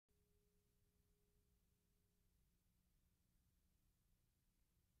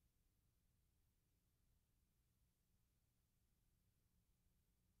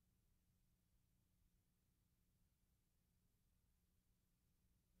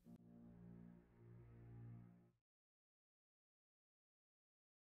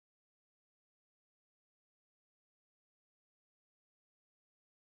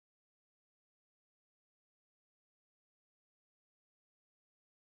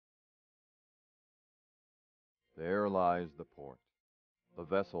There lies the port. The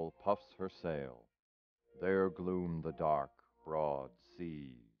vessel puffs her sail. There gloom the dark, broad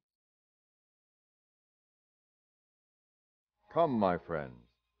seas. Come, my friends,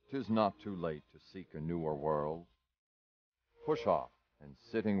 'tis not too late to seek a newer world. Push off, and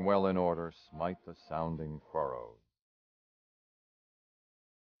sitting well in order, smite the sounding furrows.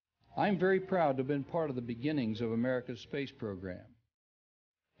 I'm very proud to have been part of the beginnings of America's space program.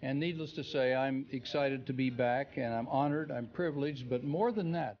 And needless to say, I'm excited to be back, and I'm honored, I'm privileged, but more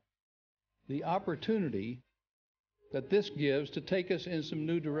than that, the opportunity that this gives to take us in some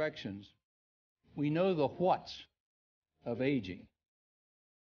new directions. We know the whats of aging,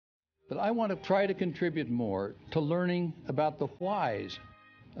 but I want to try to contribute more to learning about the whys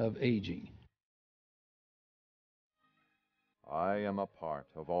of aging. I am a part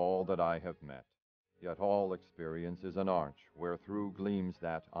of all that I have met, yet all experience is an arch wherethrough gleams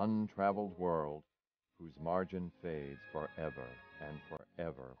that untraveled world whose margin fades forever and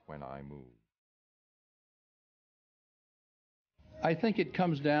forever when I move. I think it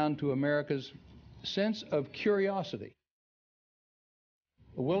comes down to America's sense of curiosity,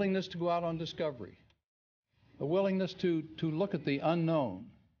 a willingness to go out on discovery, a willingness to look at the unknown.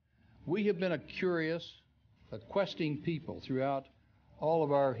 We have been a curious, a questing people throughout all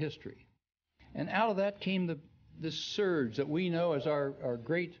of our history. And out of that came this surge that we know as our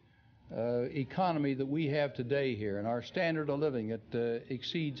great economy that we have today here, and our standard of living that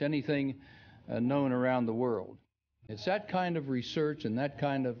exceeds anything known around the world. It's that kind of research and that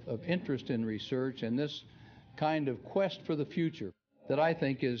kind of interest in research and this kind of quest for the future that I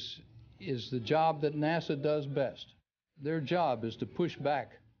think is the job that NASA does best. Their job is to push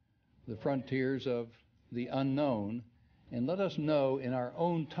back the frontiers of the unknown and let us know in our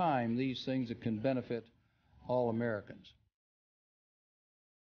own time these things that can benefit all Americans.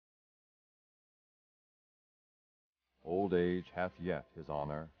 Old age hath yet his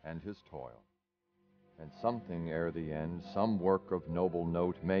honor and his toil, and something ere the end, some work of noble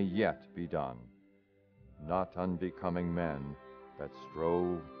note may yet be done, not unbecoming men that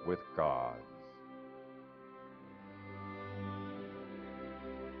strove with gods.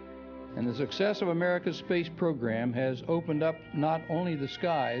 And the success of America's space program has opened up not only the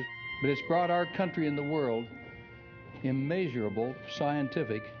skies, but it's brought our country and the world immeasurable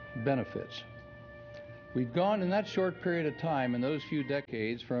scientific benefits. We've gone in that short period of time, in those few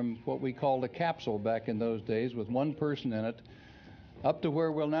decades, from what we called a capsule back in those days with one person in it, up to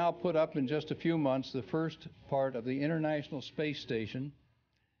where we'll now put up in just a few months the first part of the International Space Station.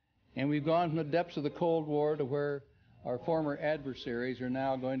 And we've gone from the depths of the Cold War to where our former adversaries are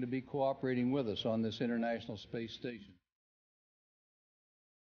now going to be cooperating with us on this International Space Station.